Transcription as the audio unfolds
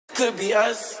Could be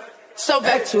us. So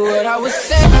back to what I was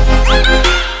saying.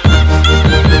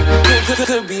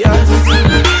 Could be us.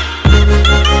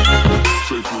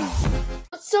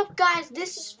 What's up, guys?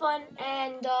 This is Fun,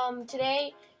 and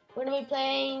today we're gonna be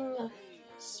playing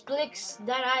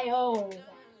Splix.io.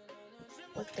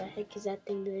 What the heck is that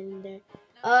thing doing in there?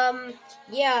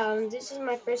 This is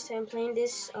my first time playing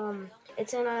this.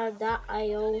 It's an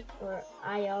 .io or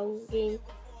IO game.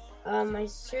 I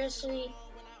seriously,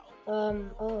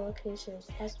 okay, so it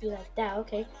has to be like that.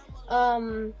 Okay,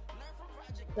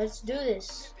 let's do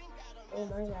this. Oh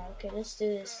my god. Okay, let's do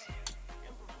this.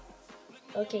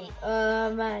 Okay,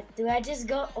 do I just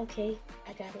go? Okay,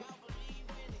 I got it.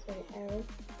 Sorry, arrow.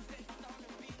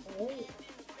 Wait,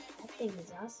 that thing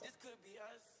is awesome.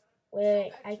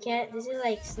 Wait, I can't. This is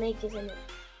like Snake, isn't it?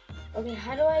 Okay,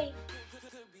 how do I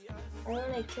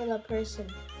kill a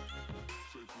person?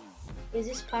 Is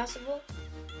this possible?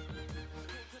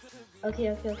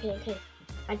 Okay.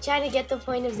 I'm trying to get the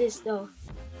point of this though.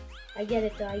 I get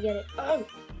it. Oh!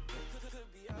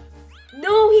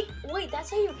 No, wait,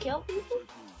 that's how you kill people?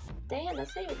 Damn,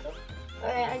 that's how you kill.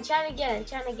 Alright, I'm trying to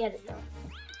get it though.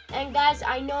 And guys,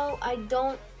 I know I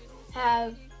don't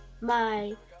have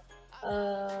my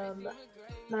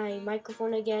my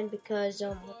microphone again because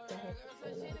what the heck is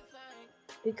going on?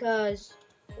 Because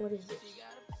what is this?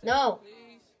 No,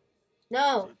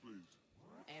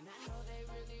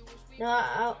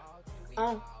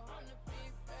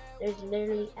 there's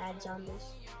literally ads on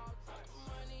this.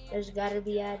 There's gotta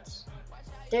be ads.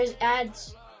 There's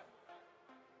ads.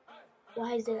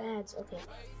 Why is there ads? Okay,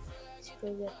 let's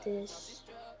go get this.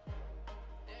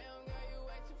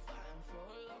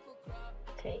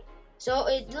 Okay, so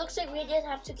it looks like we just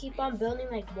have to keep on building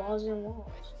like walls and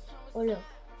walls. Oh no,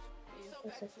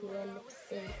 that's like the end of the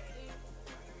thing.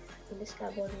 And this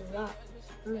guy building a lot.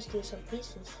 I'm gonna steal some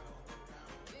pieces.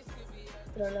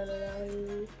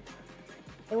 And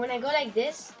when I go like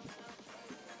this,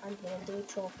 I'm gonna do a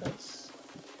troll face.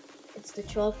 It's the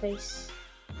troll face.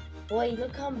 Boy,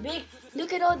 look how big.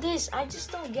 Look at all this. I just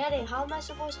don't get it. How am I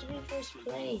supposed to be first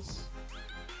place?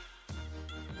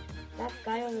 That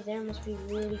guy over there must be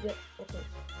really good. Okay.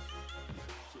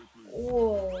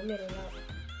 Whoa, I made it up.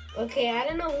 Okay, I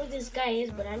don't know who this guy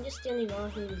is, but I'm just stealing all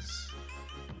his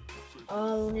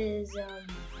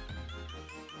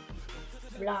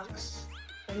blocks.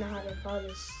 I don't know how to call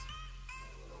this.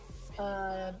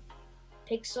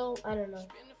 Pixel? I don't know.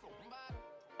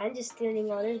 I'm just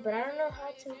stealing all this, but I don't know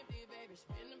how to.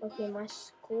 Okay, my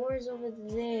score is over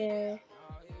there.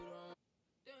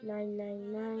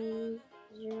 9990.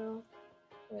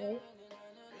 Right?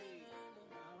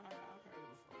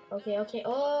 Okay.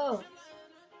 Oh,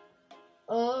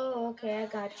 okay, I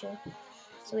got you.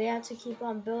 So we have to keep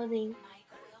on building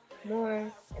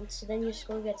more, and so then your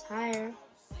score gets higher.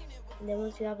 And then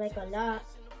once you have like a lot,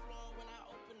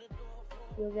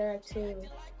 you'll get to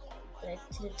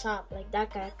the top. Like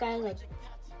that guy. That guy has like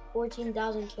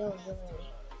 14,000 kills already.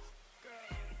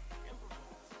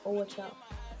 Oh, watch out.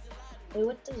 Wait,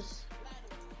 what does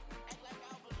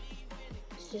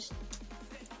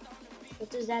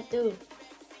that do?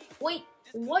 Wait,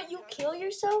 what? You kill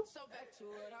yourself?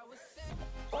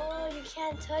 Oh, you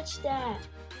can't touch that.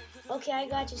 Okay, I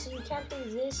got you. So you can't do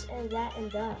this and that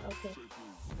and that. Okay.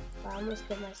 Wow, I almost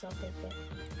killed myself right there.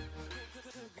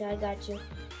 Okay, I got you.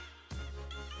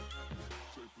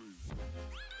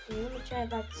 Okay, let me try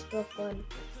back to spell Fun.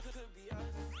 I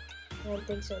don't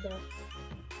think so though.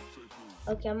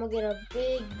 Okay, I'm gonna get a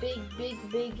big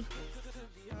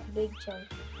chunk.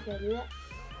 Can I do that?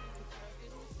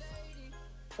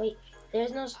 Wait,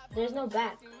 there's no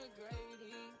back.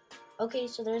 Okay,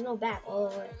 so there's no back. Oh,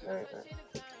 right.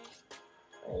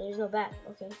 There's no back.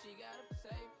 Okay.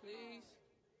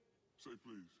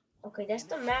 Okay, that's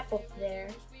the map up there.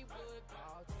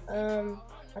 I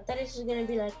thought this was gonna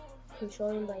be like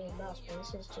controlling by your mouse, but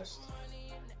this is just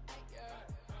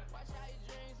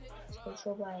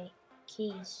controlled by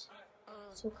keys.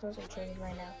 So concentrated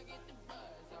right now.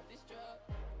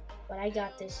 But I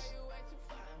got this.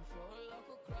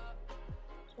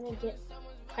 How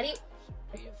do you?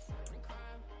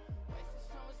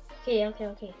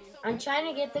 Okay. I'm trying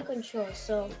to get the control,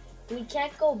 so we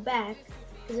can't go back,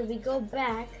 because if we go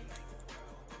back,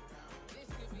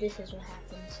 this is what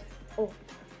happens. Oh,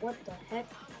 what the heck?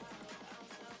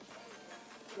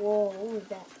 Whoa, what was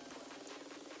that?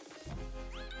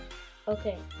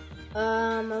 Okay,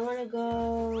 I wanna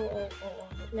go. Oh.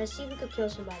 Let's see if we could kill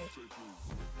somebody.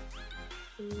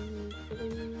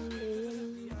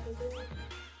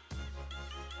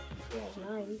 Yeah,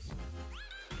 nice.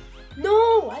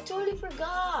 No, I totally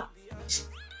forgot.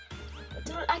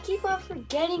 I keep on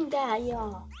forgetting that,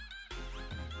 y'all.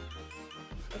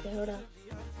 Okay, hold on.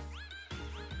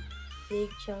 Big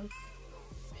chunk.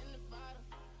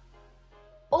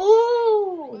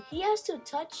 Oh, he has to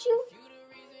touch you?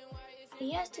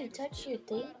 He has to touch your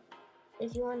thing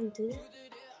if you want to do that?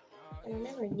 And I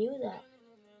never knew that.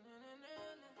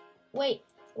 Wait.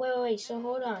 So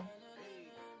hold on.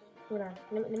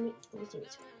 Let me do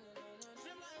this.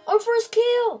 Our first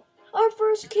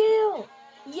kill!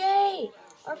 Yay!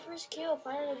 Our first kill.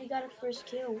 Finally, we got a first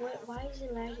kill. Why is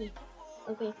it lagging?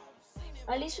 Okay.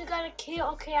 At least we got a kill.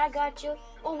 Okay, I got you.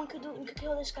 Oh, we could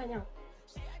kill this guy now.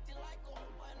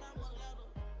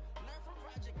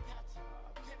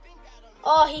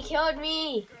 Oh, he killed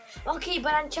me. Okay,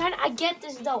 but I get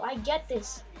this though. I get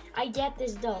this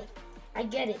though. I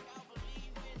get it.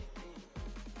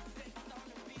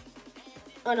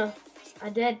 Oh no, I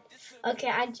did.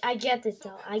 Okay, I get it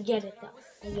though. I get it.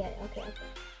 Okay.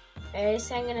 Alright,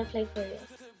 this I'm gonna play for you.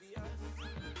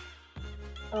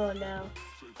 Oh no,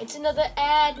 it's another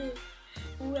ad.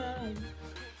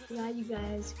 Why you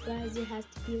guys? Guys, it has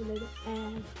to be another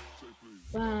ad.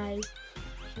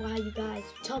 Why you guys?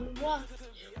 Tell me why.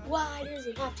 Why does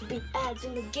it have to be ads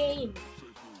in the game?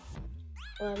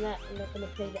 Well, I'm not gonna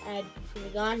play the ad. Is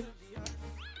it gone?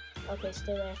 Okay,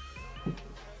 stay there.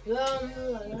 Okay,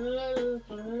 let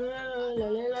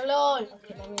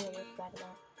me look back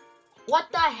now. What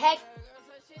the heck?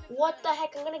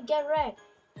 I'm gonna get wrecked.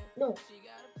 No.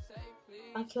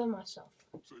 I killed myself.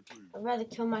 I'd rather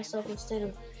kill myself instead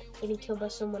of getting killed by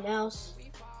someone else.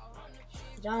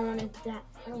 I don't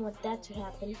want that to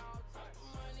happen.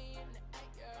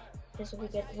 Okay, so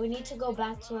we need to go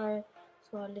back to our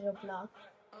little block.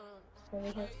 So we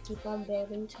have to keep on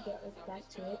building to get back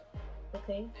to it.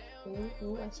 Okay.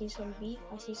 Ooh, I see some beef.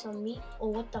 I see some meat. Oh,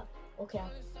 what the? Okay,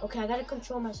 I gotta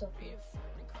control myself here.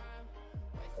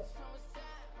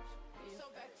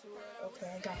 Okay,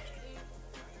 I got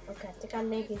you. Okay, I think I'm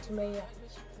making too many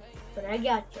efforts. But I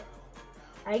got you.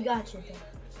 Then.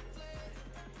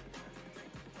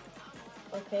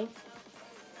 Okay.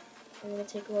 I'm gonna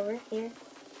take over here.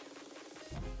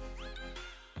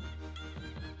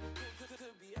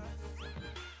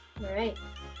 Alright.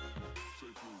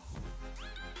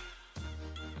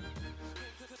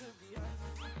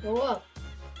 Go up.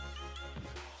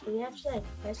 So we have to like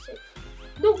press it.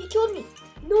 No, he killed me!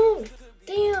 No!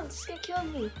 Damn, this guy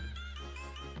killed me.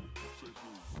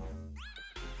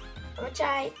 I'm gonna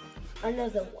try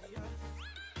another one.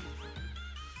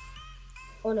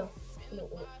 Oh no. No.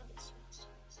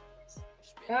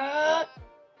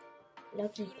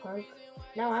 Lucky punk.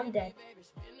 Now I'm dead.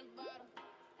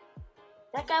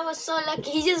 That guy was so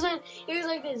lucky. He was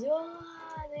like this. Oh,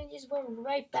 and then he just went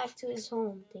right back to his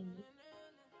home thingy.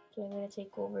 Okay, I'm gonna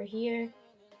take over here.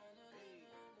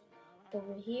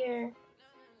 Over here.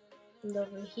 And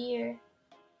over here.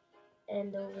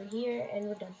 And over here. And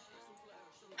we're done.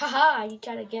 Haha, you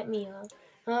try to get me,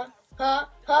 huh? Huh?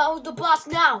 Who's the boss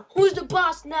now?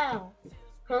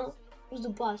 Huh? Who's the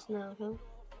boss now, huh?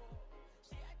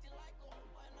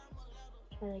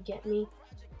 Trying to get me.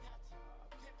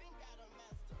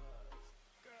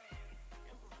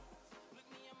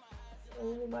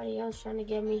 Everybody else trying to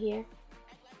get me here.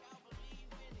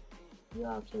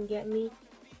 Y'all can get me.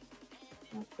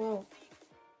 I'm pro.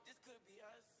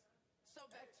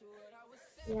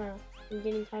 Yeah, I'm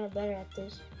getting kind of better at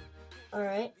this.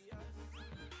 Alright.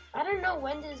 I don't know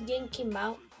when this game came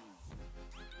out.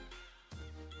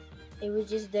 It was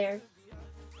just there.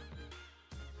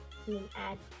 And an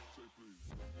ad.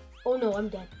 Oh no, I'm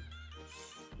dead.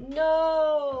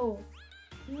 No!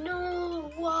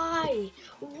 No, why?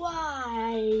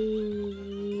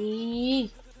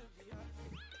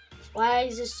 Why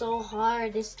is it so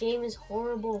hard? This game is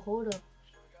horrible. Hold up.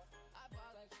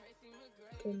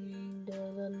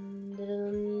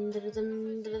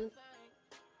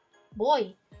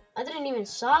 Boy, I didn't even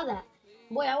saw that.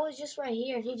 Boy, I was just right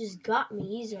here and he just got me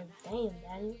easier. Damn,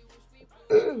 Daddy.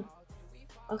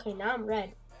 Okay, now I'm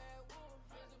red.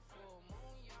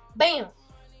 Bam!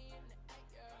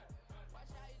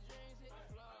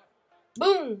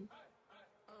 Boom!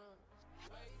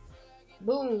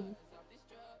 Boom!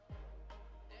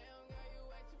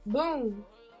 Boom!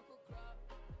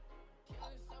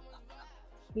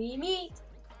 We meet.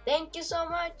 Thank you so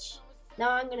much.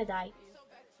 Now I'm gonna die.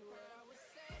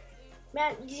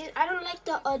 Man, I don't like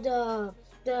the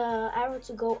arrow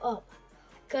to go up,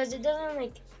 cause it doesn't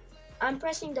like. I'm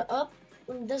pressing the up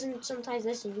and it doesn't sometimes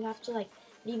listen. You have to like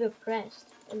leave it pressed,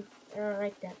 and I don't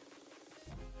like that.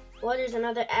 Well, there's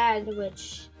another ad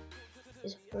which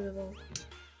is horrible.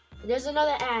 There's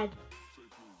another ad.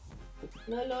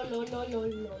 No. What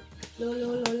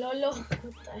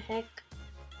the heck?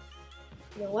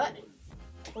 You know what?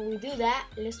 When we do that,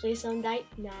 let's play some dice.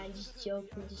 Nah, just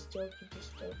joking. Let's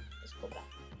go back.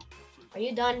 Are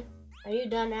you done? Are you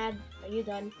done, ad? Are you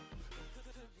done?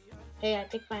 Hey, I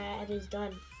think my ad is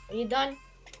done. Are you done?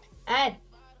 Ad.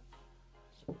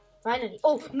 Finally.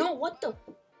 Oh, no, what the?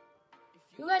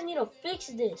 You guys need to fix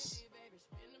this.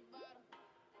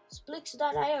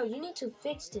 Splix.io, you need to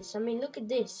fix this. I mean, look at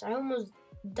this. I almost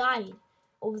died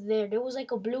over there. There was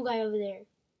like a blue guy over there.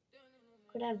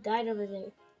 Could have died over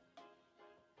there.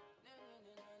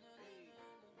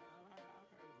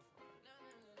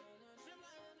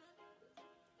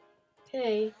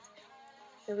 Okay.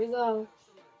 Here we go.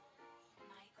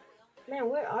 Man,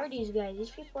 where are these guys? These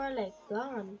people are like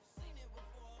gone.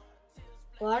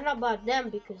 Well, I don't know about them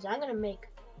because I'm gonna make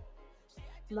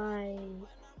my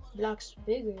blocks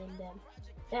bigger than them.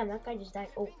 Damn, that guy just died.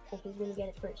 Oh, he's gonna get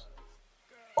it first.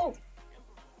 Oh,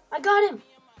 I got him.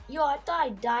 Yo, I thought I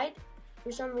died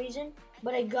for some reason,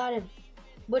 but I got him.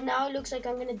 But now it looks like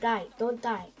I'm gonna die. Don't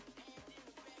die.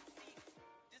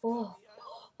 Oh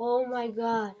my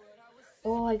God.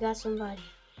 Oh, I got somebody.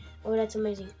 Oh, that's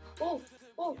amazing. Oh,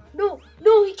 no,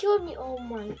 he killed me. Oh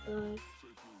my God.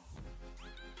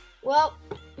 Well,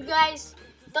 you guys,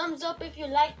 thumbs up if you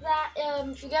like that.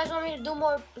 If you guys want me to do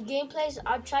more gameplays,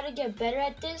 I'll try to get better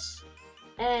at this.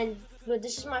 But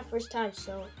this is my first time,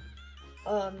 so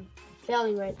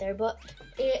failing right there. But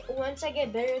once I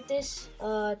get better at this,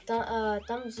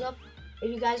 thumbs up. If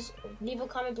you guys leave a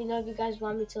comment below if you guys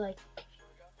want me to like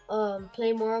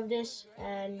play more of this.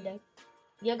 And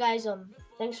yeah, guys,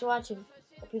 thanks for watching.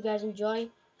 Hope you guys enjoy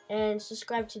and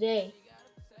subscribe today.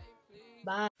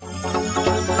 Bye.